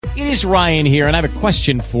It is Ryan here, and I have a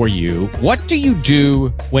question for you. What do you do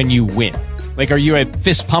when you win? Like, are you a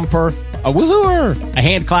fist pumper, a woohooer, a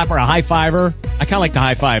hand clapper, a high fiver? I kind of like the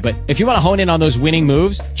high five, but if you want to hone in on those winning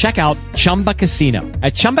moves, check out Chumba Casino.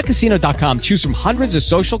 At ChumbaCasino.com, choose from hundreds of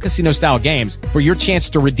social casino-style games for your chance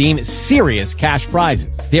to redeem serious cash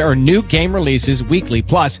prizes. There are new game releases weekly,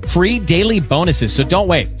 plus free daily bonuses. So don't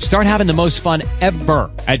wait. Start having the most fun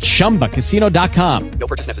ever at ChumbaCasino.com. No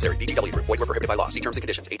purchase necessary. VGW. Void where prohibited by law. See terms and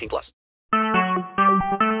conditions. 18+.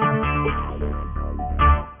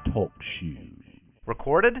 Talk shoes.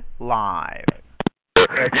 Recorded live.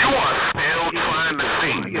 You are still trying to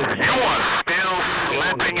see. You are still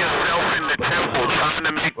slapping yourself in the temple trying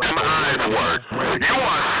to make them eyes work. You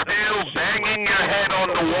are still banging your head on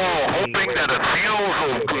the wall hoping that a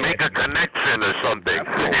fuse will make a connection or something.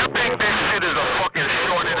 You think this shit is a fucking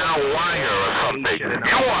shorted out wire or something.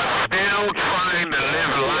 You are still trying to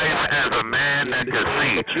live life as a man that can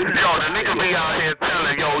see. Yo, the nigga be out here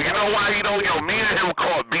telling, you know why you don't, me and him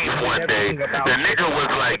caught beef one day. The nigga was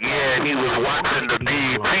like, yeah, he was watching the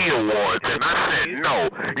BET Awards, and I said, no,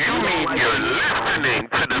 you mean you're listening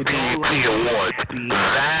to the BET Awards.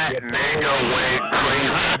 That nigga went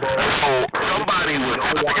crazy. So somebody was,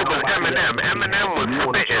 I think it was Eminem. Eminem was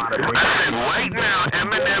spitting. I said, right now,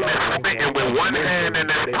 Eminem is spitting with one hand in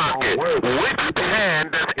his pocket. Which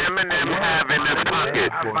hand does Eminem have in his pocket?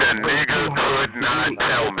 The nigga could not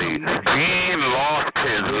tell me. He lost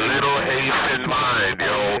his little Haitian mind,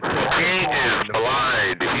 yo. He is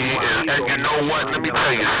blind. He is, and you know what? Let me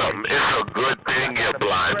tell you something. It's a good thing you're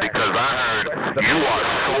blind, because I heard you are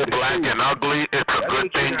so black and ugly. It's a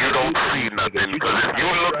good thing you don't see nothing, because if you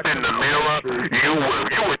looked in the mirror, you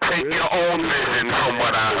would take your own vision from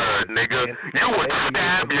what I heard, nigga. You would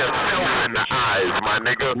stab yourself in the eyes, my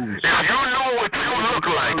nigga. If you knew what you look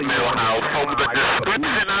like, Milhouse, from the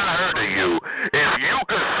description I heard of you, if you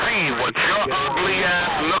could see what your ugly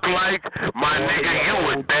ass look like, my nigga, you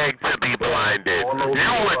would beg to be blinded.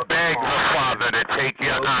 You would beg the Father to take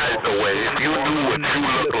your eyes away if you knew what you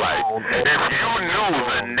look like. If you knew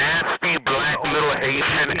the nasty black little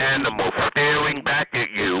Haitian animal staring back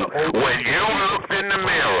at you when you looked in the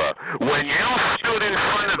mirror, when you stood in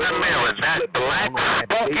front of the mirror, that black,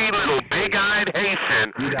 spooky little big-eyed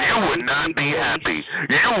Haitian, you would not be happy.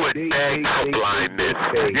 You would beg for blindness.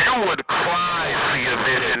 You would cry for your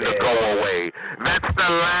vision to go away. That's the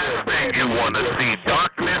last thing you want to see.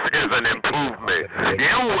 Darkness is an improvement.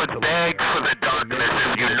 You would beg for the darkness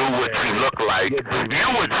if you knew what you look like. You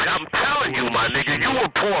would, I'm telling you, my nigga, you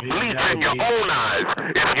would pour bleach in your own eyes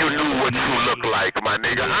if you knew what you look like, my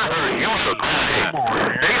nigga. I heard you look sick.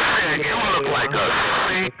 They said you look like a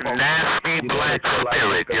sick, nasty black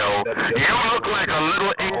spirit, yo. You look like a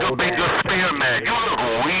little Inga spearman. You look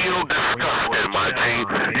real disgusting, my G.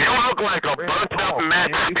 You look like a burnt-up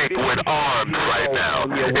matchstick with arms right now.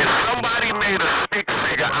 If somebody made a stick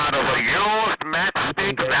figure out of a used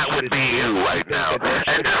matchstick, that would be you right now.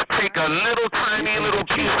 And just take a little tiny little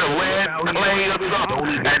piece of red clay or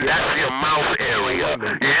something, and that's your mouth area.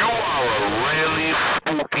 You are a really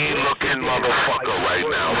spooky-looking motherfucker right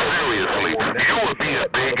now. Seriously. You would be a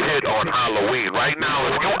big hit on Halloween. Right now,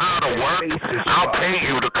 if you're out of work, I'll pay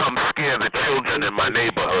you to come scare the children in my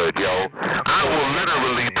neighborhood, yo. I will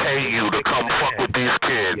literally pay you to come fuck with these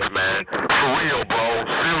kids, man. For real, bro.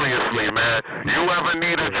 Seriously, man. You ever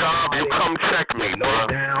need a job, you come check me, bro.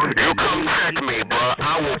 You come check me, bro.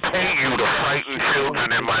 I will pay you to frighten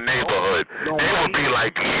children in my neighborhood. They will be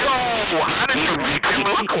like, yo, how did you make him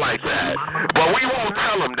look like that? But we won't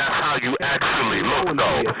tell them that's how you actually look,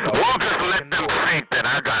 though. We'll just let them think that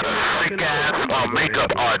I got a sick-ass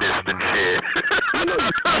makeup artist and shit.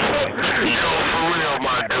 Yo, for real,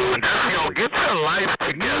 my dude. Get your life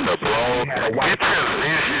together, bro. Get your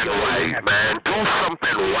vision right, man. Do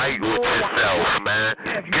something right with yourself, man.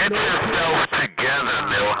 Get yourself together,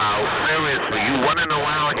 Milhouse. Seriously, you running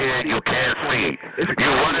around here and you can't see. You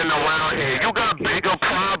running around here. You got bigger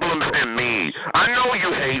problems than me. I know you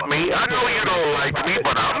hate me. I know you don't like me,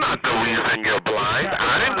 but I'm not the reason you're blind.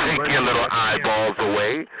 I didn't take your little eyeballs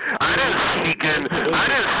away. I didn't sneak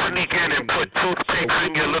in and put toothpicks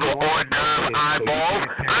in your little hors d'oeuvre eyeballs.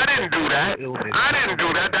 I didn't do that.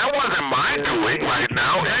 That wasn't my doing right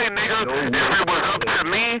now. Hey, nigga, if it was up to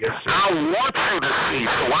me, I want you to see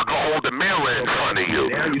so I can hold the mirror in front of you.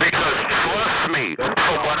 Because trust me,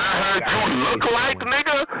 from what I heard you look like,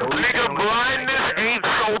 nigga, blindness ain't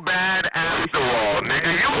so bad after all,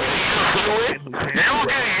 nigga. You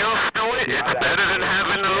get used to it. It's better than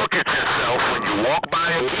having to look at yourself when you walk by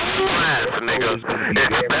a glass, nigga.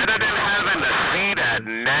 It's better than having to see that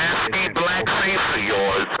nasty black face of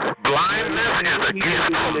yours. Blindness is a gift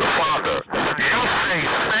from the Father. You say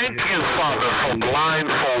thank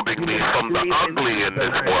blindfolding me from the ugly in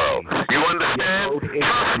this world. You understand?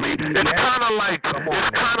 Trust me. It's kind of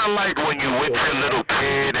like when you with your little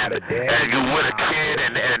kid and you with a kid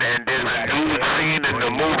and there's a nude scene in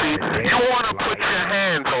the movie. You want to put your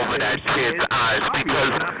hands over that kid's eyes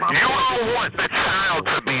because you don't want the child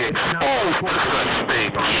to be exposed to such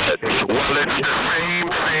things. Well, it's the same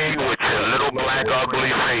thing with your little black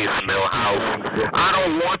ugly face, Milhouse. I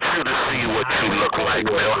don't want you to see what you look like,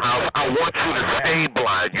 Milhouse. I want you to stay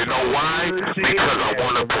blind. You know why? Because I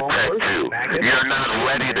want to protect you. You're not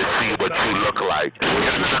ready to see what you look like.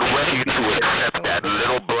 You're not ready to accept that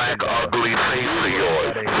little black ugly face of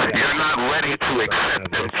yours. You're not ready to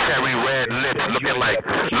accept them cherry red lips looking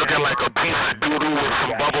like a piece of doo-doo with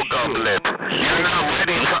some bubblegum lips. You're not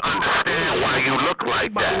ready to understand why you look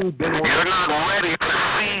like that. You're not ready to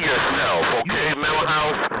see yourself, okay,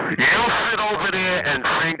 Milhouse? You sit over there and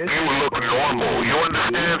think you look normal. You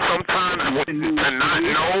understand? Sometimes to not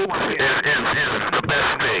know is the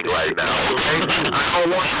best thing right now, okay? I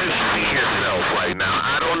don't want you to see yourself right now.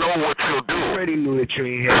 I don't know what you'll do.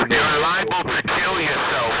 You're liable to kill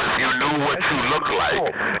yourself if you knew what you look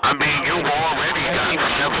like. I mean, you've already got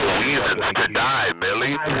several reasons to die,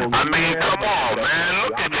 Millie. I mean, come on, man.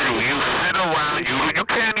 Look at you. You sit around. You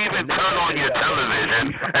can't even turn on your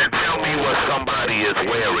television and tell me what somebody is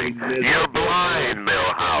wearing. You're blind,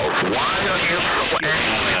 Milhouse. Why are you so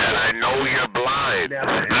angry that I know you're blind?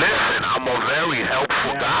 Listen, I'm a very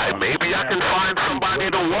helpful guy. Maybe I can find somebody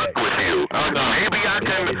to work with you. Maybe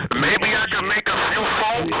I can make a few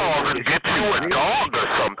phone calls and get you a dog or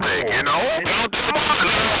something, you know? Come on.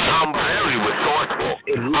 I'm very resourceful.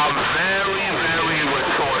 I'm very, very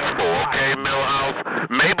resourceful, okay, Milhouse?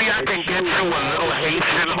 Maybe I can get you a little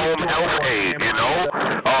Haitian home health aid, you know?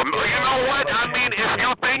 You know what? I mean, if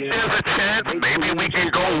you think there's a chance, maybe we can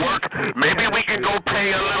go work. Maybe we can go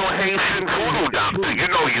pay a little Haitian voodoo doctor. You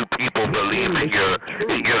know you people believe in your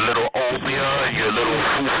little obeah, your little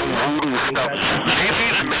voodoo stuff. Maybe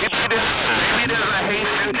there's a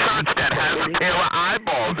Haitian church that has a pair of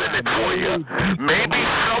eyeballs in it for you. Maybe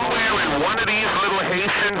somewhere in one of these little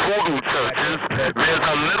Haitian voodoo churches, there's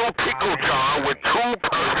a little pickle jar with two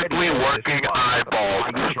perfectly working eyeballs,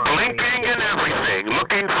 blinking and everything,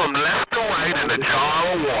 looking from left to right in a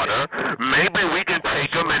jar of water. Maybe we can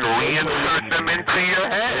take them and reinsert them into your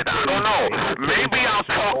head. I don't know. Maybe I'll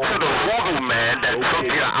talk to the voodoo man that took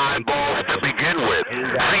your eyeballs to begin with.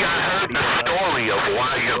 See, I heard the story of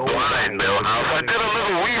why you're blind, Milhouse. I did a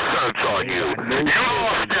little research on you. You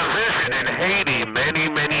lost your vision in Haiti many,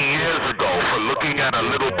 many years ago for looking at a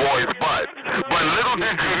little boy's butt. But little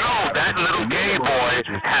did you know, that little gay boy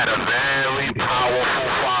had a very powerful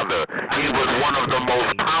father. He was one of the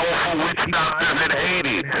most powerful witch doctors in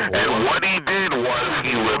Haiti. And what he did was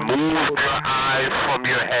he removed your eyes from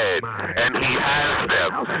your head. And he has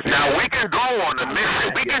them. Now, we can go on a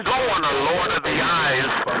mission. We can go on a Lord of the Eyes,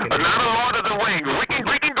 not a Lord of the Rings. We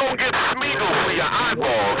can go get Smeagol for your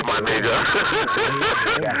eyeballs, my nigga.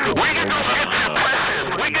 We can go get your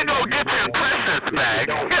precious. We can go get your precious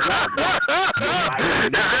bag.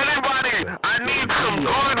 Does anybody? I need some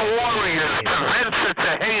good warriors to venture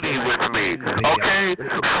to Haiti with me, okay?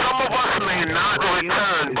 Some of us may not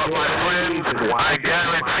return, but my friends, I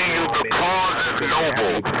guarantee you the cause is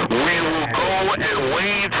noble. We will go and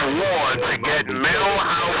wage war to get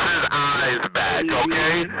Milhouse's eyes back,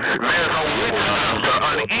 okay? There's a witch doctor,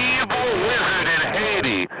 an evil wizard in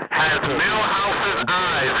Haiti, has Milhouse's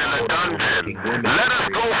eyes in a dungeon. Let us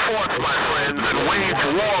go forth, my friends, and wage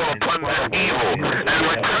war upon this evil, and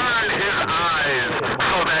return his eyes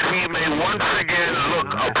so that he may once again look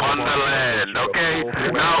upon the land, okay?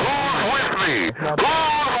 Now, who's with me?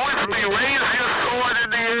 Who's with me? Raise your sword in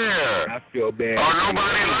the air. I feel bad. Oh,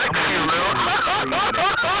 nobody likes you, Lil.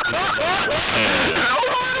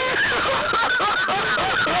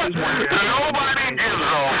 Nobody gives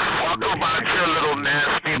a fuck about your little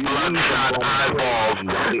nasty bloodshot eyeballs.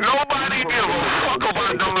 Nobody gives a fuck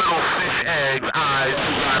about them little fish eggs eyes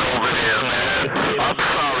you got over there, man. I'm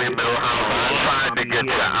sorry, Milhouse. I'm trying to get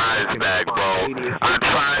your eyes back, bro. I'm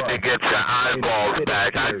trying to get your eyeballs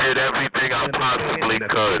back. I did everything I possibly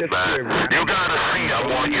could, man. You gotta see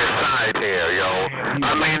I'm on your side here, yo.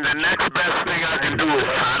 I mean, the next best thing I can do is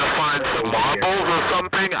try to find some marbles or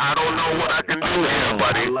something. I don't know what I can do here,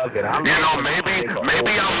 buddy. You know, maybe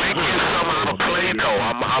I'll make you some out of Play-Doh.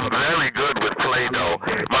 I'm very good with Play-Doh.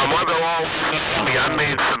 My mother always told me I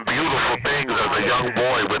made some beautiful things as a young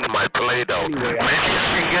boy with my Play-Doh. Maybe I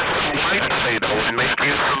can get some white Play-Doh and make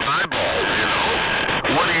you some eyeballs, you know?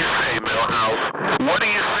 What do you say, Milhouse? What do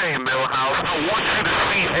you say, Milhouse? I want you to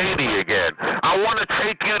see Haiti again. I want to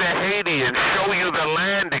take you to Haiti and show you the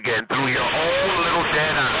land again through your own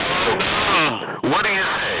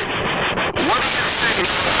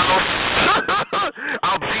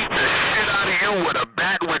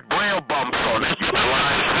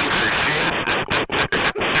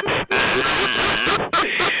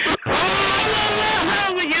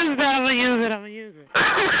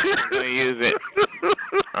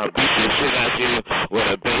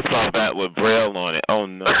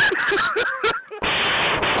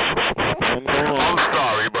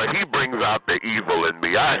out the evil in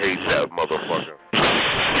me. I hate that motherfucker.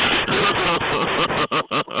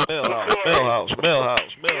 Milhouse.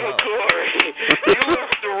 Corey, you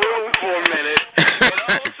left the room for a minute, and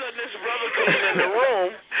all of a sudden this brother came in the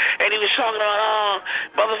room, and he was talking about,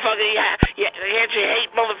 motherfucker, you hate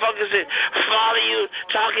motherfuckers that follow you,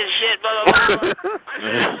 talking shit, blah, blah, blah.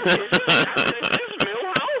 I said, is this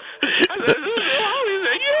Milhouse? I said, is this Milhouse? He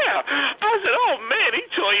said, yeah. I said, oh, man, he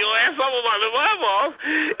tore your ass up about the eyeballs.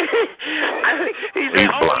 He said,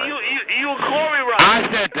 you and Corey, right? I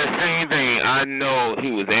said the same thing. I know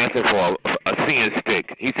he was asking for a seeing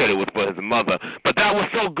stick. He said it was for his mother. But that was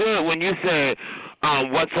so good when you said,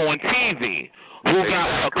 what's on TV? Who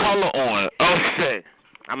got a color on? Oh, shit.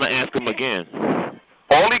 I'm going to ask him again.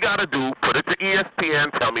 All he got to do, put it to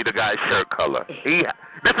ESPN, tell me the guy's shirt color.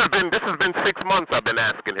 This has been 6 months I've been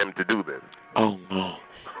asking him to do this. Oh, no.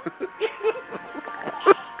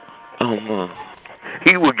 Oh, no.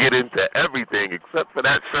 He would get into everything except for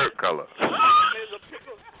that shirt color.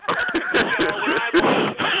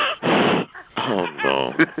 Oh,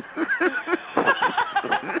 no.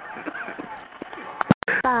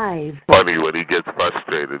 5. Funny when he gets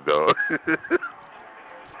frustrated, though.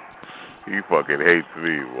 He fucking hates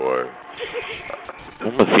me, boy.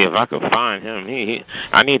 I'm gonna see if I can find him.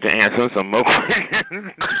 I need to answer some more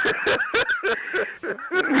questions.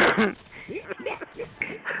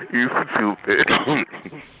 You stupid.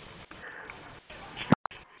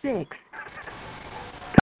 6.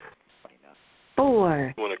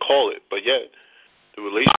 4. You want to call it, but yet the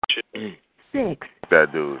relationship. 6.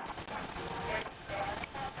 That dude.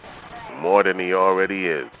 More than he already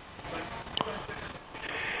is.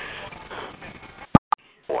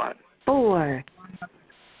 1. 4.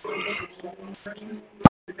 2.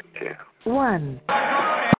 1.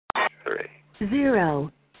 3.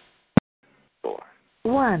 0. 4.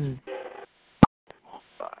 1.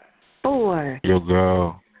 5. 4. Your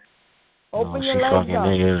girl. Open your legs up.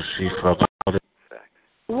 Niggas, she fucking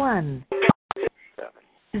 1.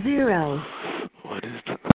 7. 0. What is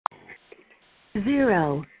the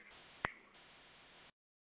 0.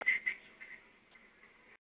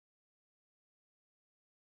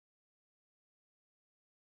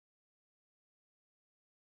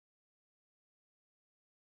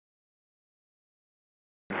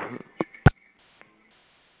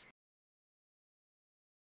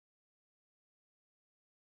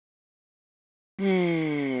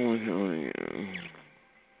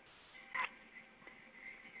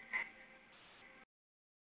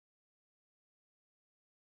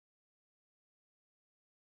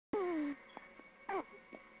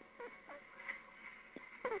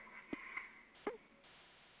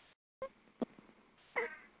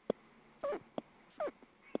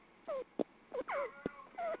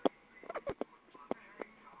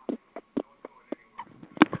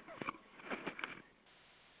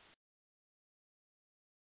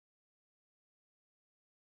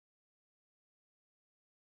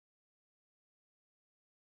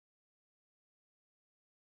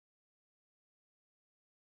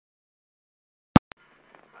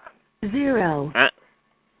 0.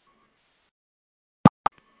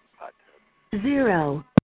 0.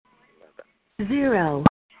 0.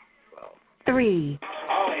 3.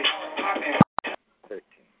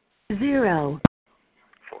 0.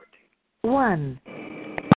 1.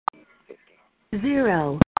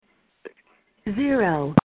 0.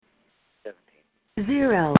 0. 0.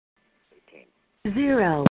 0.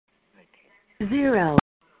 0.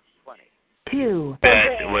 2.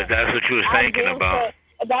 That's what you was thinking about.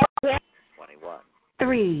 21.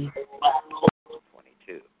 3.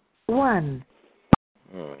 22. 1.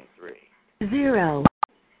 23. 0.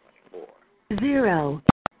 24. 0.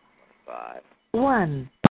 5. 1.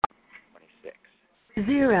 26.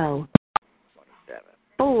 0. 27.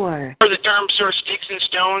 4. The term, sir, sticks and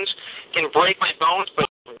stones can break my bones, but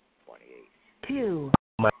 28. 2.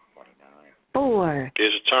 29. 4.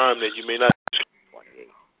 there's a time that you may not. 28.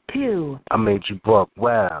 2. I made you buck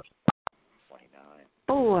wild. 29.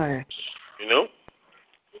 4. You know?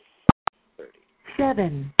 30.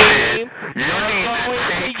 7. You need to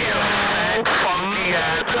take your fat, funky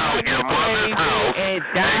ass out your mother's house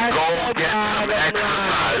and go get some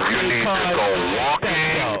exercise. You need to go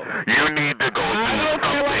walking. You need to go do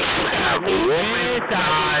something. Have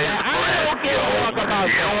woman-sized breasts, yo.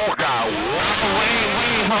 You got one.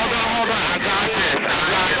 Wait, hold on. I got this,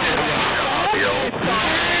 yo.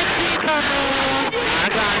 I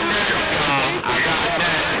got this, y'all. I got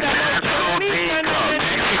that natural D-cup.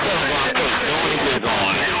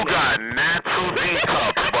 You got natural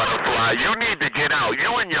D-cup, butterfly. You need to get out.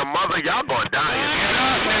 You and your mother, y'all gonna die in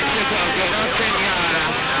here.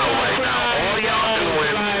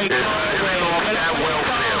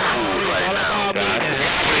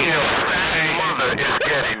 is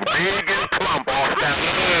getting big and plump off that.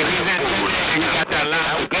 He got that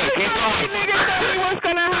loud. Good. Keep going. Nigga thought he was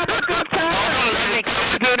gonna have a good time. Hold on, let me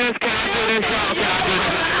do this. Can I do this, y'all? Can I do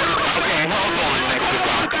this? Okay, hold on,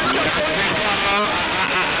 Mexico.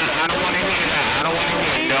 I don't want to hear that. I don't want to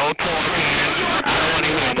hear no talking. I don't want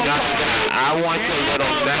to hear none of that. I want your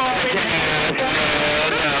little Mexican ass.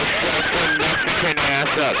 No, shut your Mexican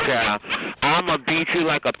ass up, child. I'ma beat you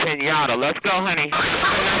like a pinata. Let's go, honey. Let's go,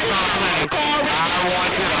 honey. I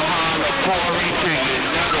want you to holler Corey to you.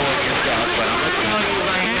 Never with yourself, but I'm gonna tell you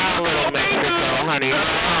right now, little Mexico, honey.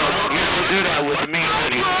 You can do that with me,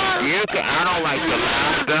 honey. I don't like to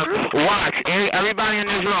laugh. Watch, everybody in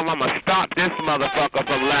this room, I'ma stop this motherfucker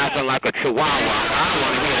from laughing like a chihuahua. I don't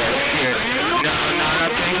want to hear that shit. No, not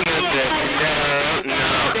up in here, bitch. No,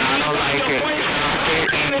 I don't like it. Stop it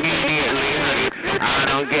immediately, honey. I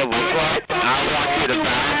don't give a fuck. I want you to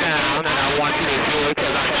bow down, and I want you to do it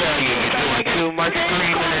because I tell you, you're doing too much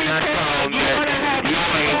screaming in that song, bitch. You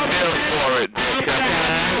ain't built for it, bitch. Okay?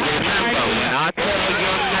 Remember, when I tell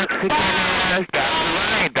your Mexican ass,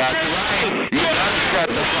 that's right. You better shut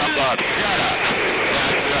the fuck up. Shut up.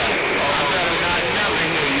 That's right. I better not never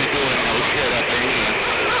hear you doing no shit up in here.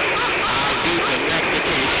 I'll beat the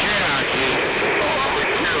Mexican shit out you.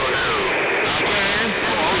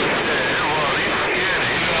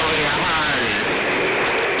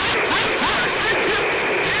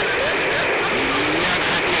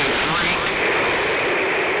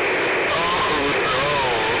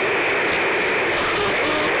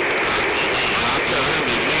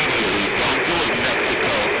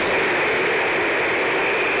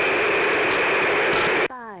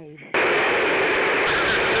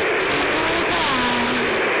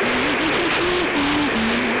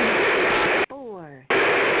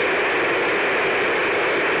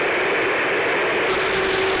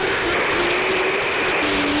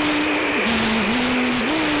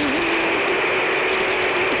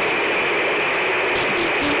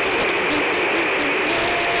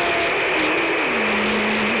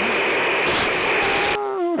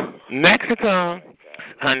 Mexico,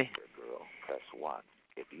 honey. Girl, press 1.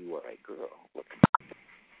 If you are a girl, look.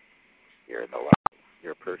 You're in the line.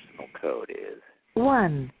 Your personal code is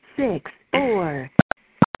 164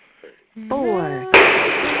 4.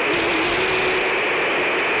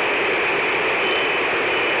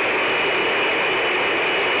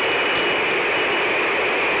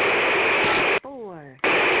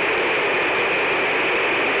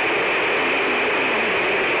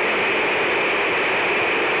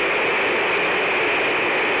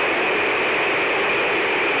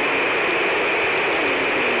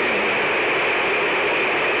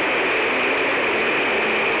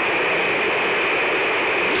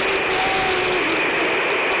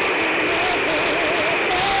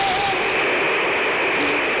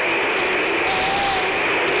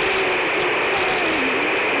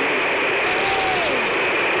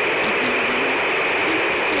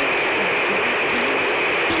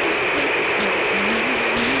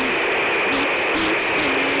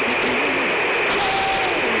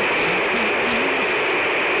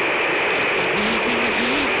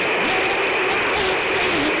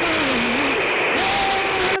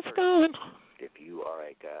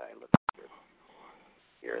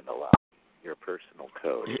 You're in the line. Your personal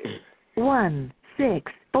code is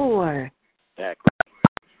 164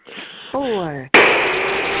 4.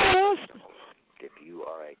 If you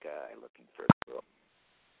are a guy looking for a girl,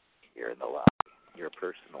 you're in the line. Your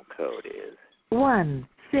personal code is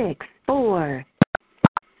 164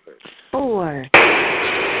 4.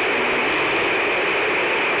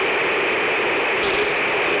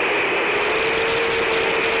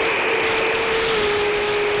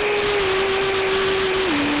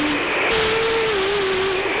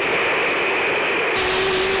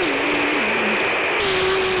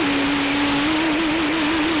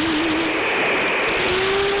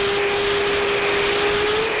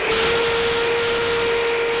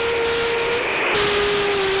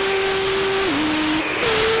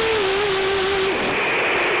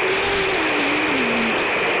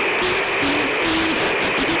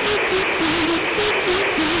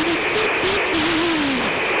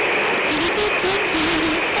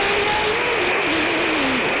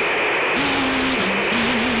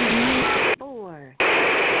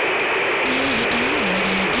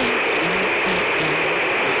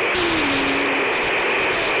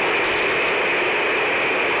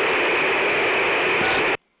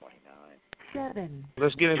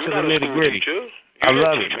 Let's get into the nitty gritty. I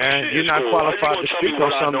love it, man. You're not qualified to speak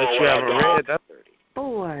on something that you haven't read. That's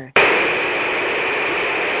 4.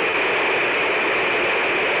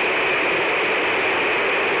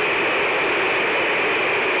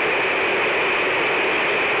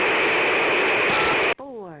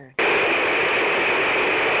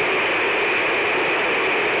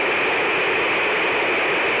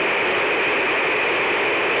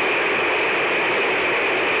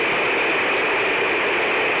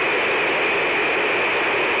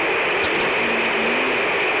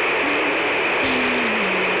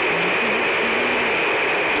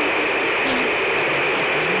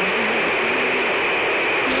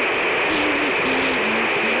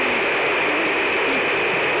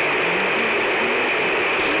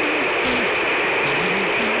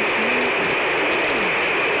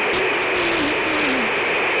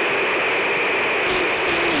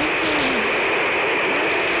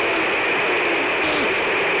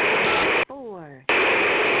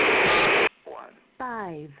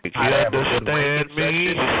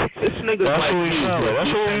 niggas That's like who we you, sound like.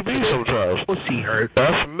 That's who we be sometimes. Pussy hurt.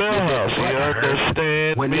 That's milhouse. You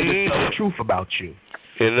understand when me? niggas tell the truth about you.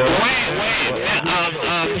 You know?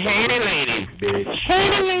 Haiti lady. Bitch.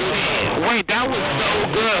 Haiti lady. Wait, that was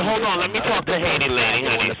so good. Hold on, let me talk to Haiti lady,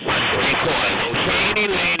 honey. Because Haiti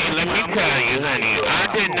lady, let me tell you, honey, I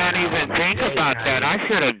did not even think about that. I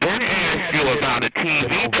should have been asked you about a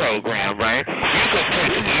TV program, right? You could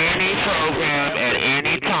pick any program at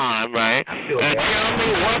any time, right? And tell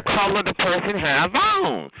me what color the person have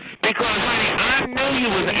on. Because, honey, I knew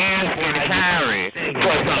you was asking Harry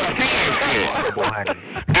for some serious shit.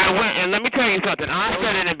 And let me tell you something. I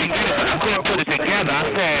said in the beginning, but I couldn't put it together. I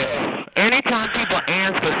said, anytime people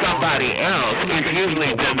ask for somebody else, it's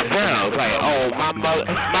usually themselves. Like, oh, my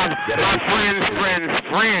friend's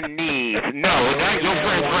friend needs. No, that your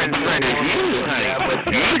friend's friend is you, honey.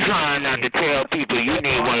 You trying not to tell people you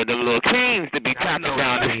need one of them little kings to be tapping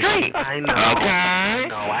down the street. Okay?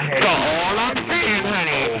 So all I'm saying,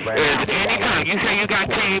 honey, is anytime you say you got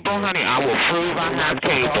cable, honey, I will prove I have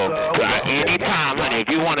cable. Anytime, honey, if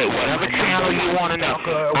you want it, whatever channel you want to know,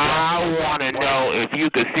 I want to know if you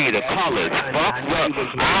could see the colors. Fuck, look,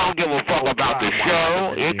 I don't give a fuck about the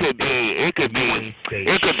show. It could be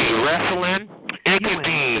wrestling. It could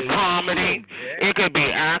be comedy. It could be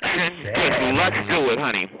action. Just let's do it,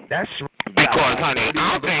 honey. Because, honey,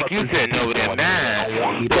 I don't think you sitting over there mad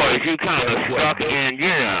because you kind of stuck in, you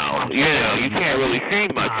know, you can't really see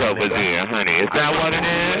much over there, honey. Is that what it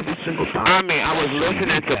is? I mean, I was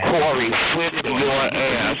listening to Corey whip your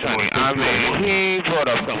ass, honey. I mean, he brought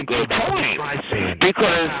up some good points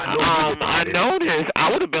because I noticed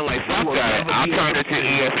I would have been like, fuck that. I'll turn it to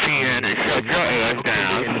ESPN and shut your ass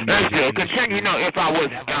down. Let's still continue, you know, if I was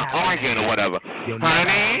arguing or whatever.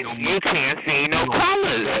 Honey, you can't see no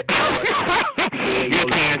colors. You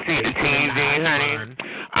can't see the TV, honey.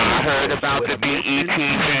 I heard about the BET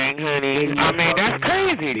thing, honey. I mean, that's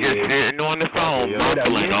crazy, just sitting on the phone,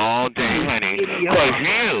 mumbling all day, honey. Because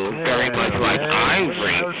you, very much like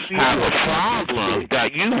Ivory, have a problem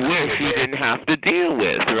that you wish you didn't have to deal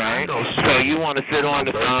with, right? So you want to sit on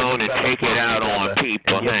the phone and take it out on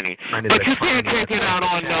people, honey. But you can't take it out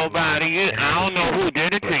on nobody. I don't know who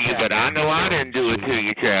did it to you, but I know I didn't do it to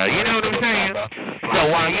you, child. You know what I'm saying? So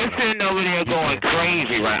while you're sitting over there going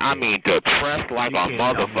crazy, right? I mean, depressed like a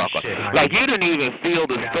motherfucker. Like you didn't even feel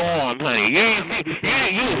the storm, honey. You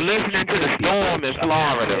was listening to the storm in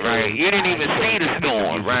Florida, right? You didn't even see the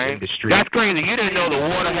storm, right? That's crazy. You didn't know the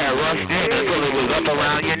water had rushed in until it was up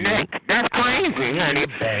around your neck. That's crazy, honey.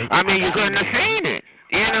 I mean, you couldn't have seen it.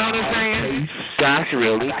 You know what I'm saying? That's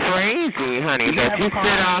really crazy, honey, that you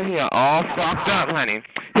sit out here all fucked up, honey.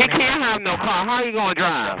 He can't have no car. How you going to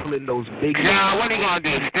drive? John, what are you going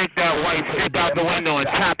to do? Stick that white stick out the window and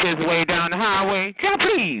tap his way down the highway? John,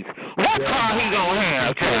 please. What car he going to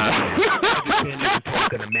have, John?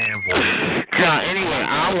 John, anyway,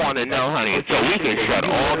 I want to know, honey, so we can shut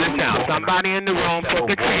all this down. Somebody in the room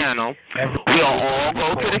pick a channel. We'll all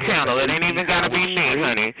go to the channel. It ain't even got to be me,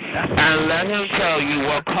 honey. And let him tell you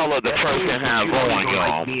what color the person have on,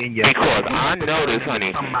 y'all. Because I noticed,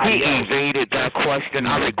 honey, he evaded that question.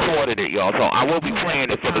 I recorded it, y'all. So I will be playing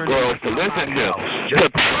it for the girls to listen to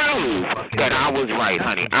prove that I was right,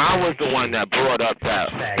 honey. I was the one that brought up that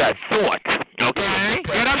thought. Okay?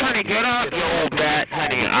 Get up, honey. Get up, you old bat,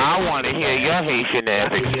 honey. I want to hear your Haitian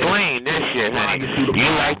ass explain this shit, honey. You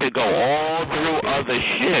like to go all through other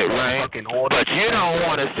shit, right? But you don't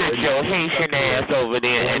want to sit your Haitian ass over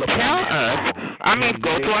there and tell us. I mean,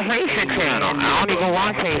 go to a Haitian channel. I don't even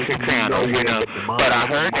watch Haitian channels, you know. But I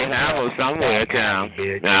heard they have them somewhere, town.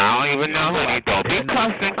 Now, I don't even know, honey. Don't be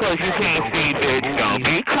cussing because you can't see, bitch. Don't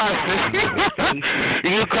be cussing.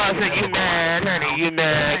 You cussing, you mad, honey. You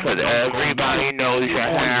mad because everybody knows your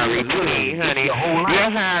Harry plea, honey. Your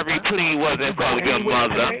Harry plea wasn't for your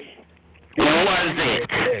mother. Was it?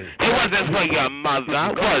 It wasn't for your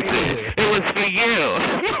mother, was it? It was for you.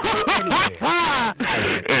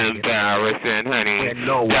 Embarrassing, honey.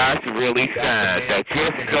 That's really sad that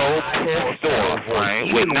you're so pissed off, right,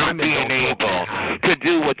 with not being able to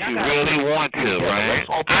do what you really want to, right?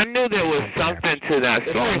 I knew there was something to that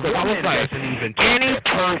story because I was like, any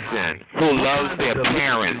person who loves their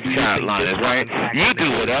parents, childliners, right? You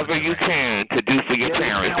do whatever you can to do for your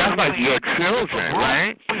parents. That's like your children,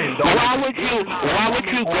 right? Why would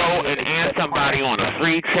you go and ask somebody on a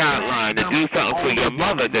free chat line to do something for your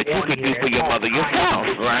mother that you could do for your mother yourself,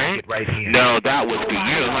 right? No, that was for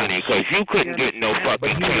you, honey, because you couldn't get no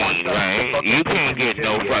fucking cane, right? You can't get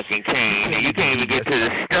no fucking cane, and you can't even get to the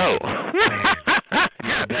stove.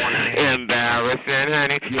 Embarrassing,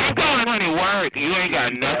 honey. Keep going, honey, work. You ain't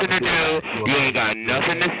got nothing to do. You ain't got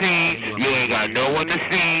nothing to see. You ain't got no one to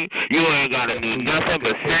see. You ain't got to do nothing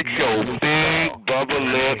but sit your big,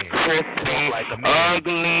 bubble-lip, crispy,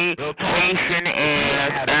 ugly, Haitian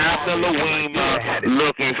ass, after Louima,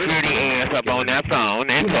 looking shitty ass up on that phone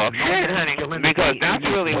and talk shit, honey. Because that's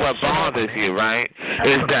really what bothers you, right?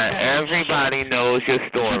 Is that everybody knows your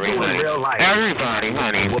story, honey. Everybody,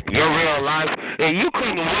 honey. Your real life. And you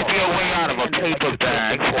couldn't whip your way out of a paper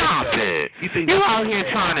bag. Stop it. You out here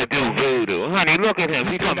trying to do voodoo. Honey, look at him.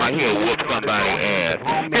 He's talking about he'll whoop somebody's ass.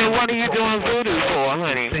 Then what are you doing voodoo for,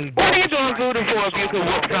 honey? What are you doing voodoo for if you can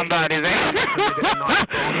whoop somebody's ass?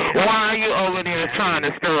 Why are you over there trying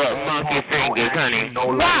to stir up monkey fingers, honey?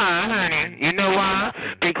 Why, honey? You know why?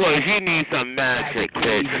 Because you need some magic,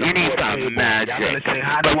 bitch. You need some magic.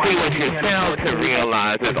 But see, what you fail to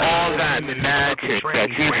realize is all that magic that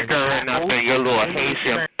you're stirring up in your little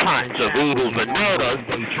Haitian pots of voodoo vanillas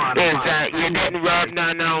is that you didn't rub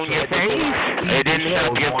none on your face. It didn't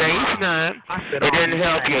help your face none. It didn't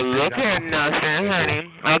help you look at nothing, honey.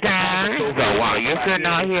 Okay? So while you're sitting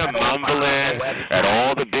out here mumbling at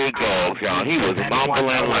all the big dogs, y'all, he was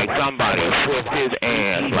mumbling like somebody whipped his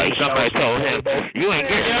ass. Like somebody told him, you ain't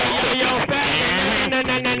getting no cookies. That's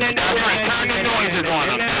right. Turn the noises on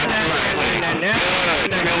him. That's right.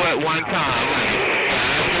 Good. Do it one time.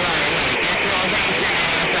 That's right. Get your Haitian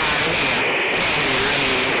ass out of here.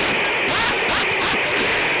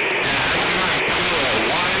 That's right. Do it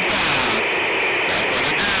one time. That's what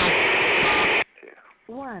it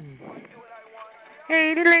do. 1.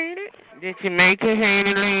 Haiti lady. Did you make it,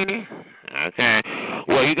 Haiti lady? Okay.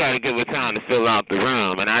 Well, you got to give her time to fill out the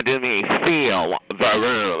room, and I didn't mean fill the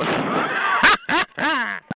room.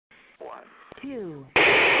 2.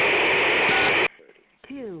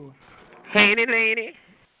 2. Haiti lady.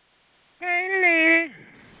 Haiti lady.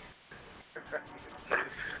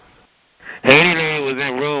 Haiti lady was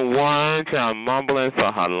in room 1, child, mumbling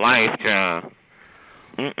for her life, child.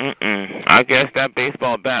 I guess that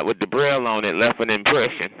baseball bat with the braille on it left an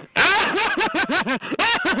impression.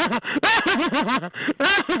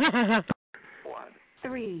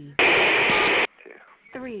 3.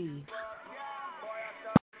 3.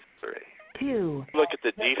 2. Look at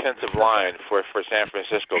the defensive line for San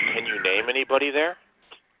Francisco. Can you name anybody there?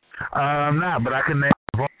 No, but I can name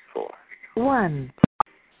 4. 1.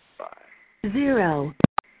 0.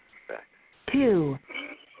 2.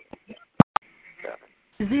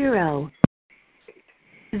 0.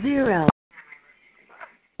 0.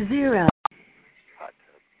 0.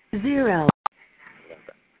 0.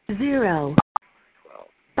 0.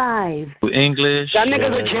 5. English. That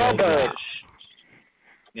nigga's a jailbird.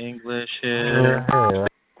 English. 0.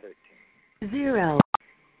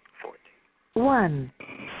 1.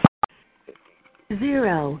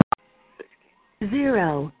 0.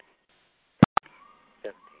 0.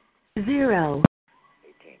 0.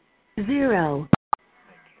 0.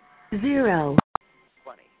 0.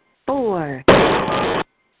 4.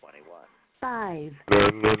 5. 22.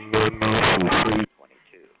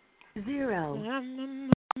 0.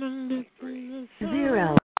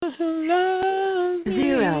 0.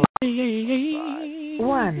 0.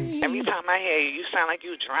 1. Every time I hear you, you sound like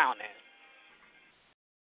you drowning.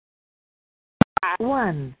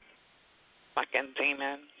 1. Fucking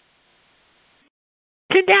demon.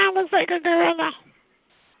 Get down and like a gorilla.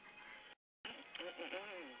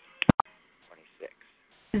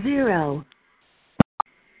 26. 0.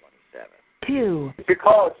 27. 2. Your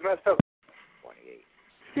call, it's messed up. 28.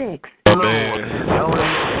 6. Man, I don't know what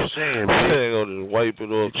I'm saying, man. They're gonna just wipe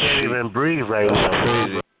it off. Can't even breathe right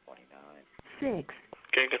now. 29. 6.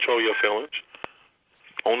 Can't control your feelings.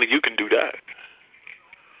 Only you can do that.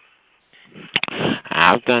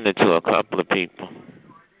 I've done it to a couple of people.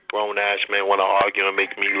 Grown ass men want to argue and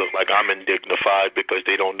make me look like I'm indignified because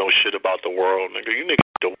they don't know shit about the world. Nigga, you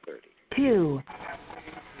niggas don't. 2.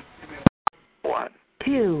 1.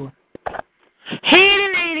 2. Hey,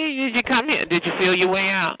 lady, did you come here? Did you feel your way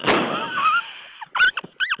out?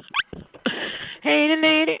 Hey,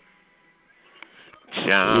 lady.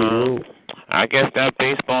 Child, I guess that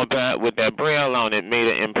baseball bat with that braille on it made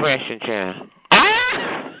an impression, child.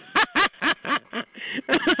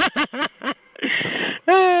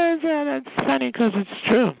 That's funny because it's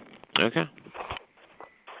true. Okay.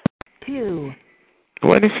 2.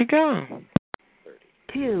 Where did she go?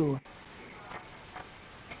 2.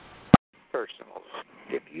 Personal.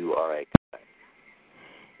 If you are a client,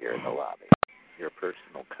 you're in the lobby. Your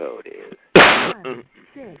personal code is 1.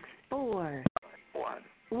 6. 4. 1.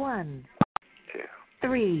 1. 2.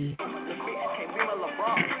 3.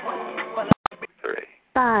 3.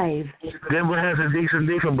 5. Denver has a decent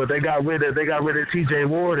defense, but they got rid of T.J.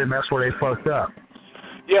 Ward, and that's where they fucked up.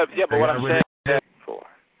 Yeah, but what I'm saying is 4,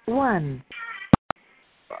 1,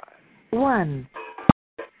 5, 1,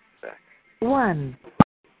 6, 1,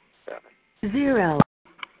 7, 0,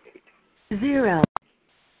 0,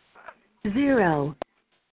 0.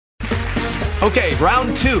 Okay,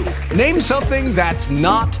 round 2. Name something that's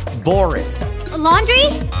not boring. A laundry?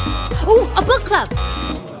 Ooh, a book club.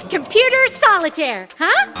 Computer solitaire,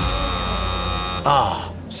 huh?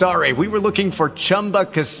 Ah, sorry, we were looking for Chumba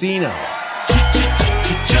Casino.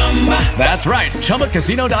 That's right,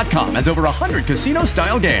 ChumbaCasino.com has over 100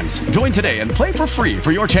 casino-style games. Join today and play for free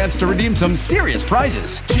for your chance to redeem some serious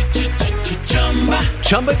prizes.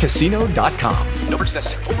 ChumbaCasino.com. No purchase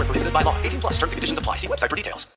necessary. Void where prohibited by law. 18 plus terms and conditions apply. See website for details.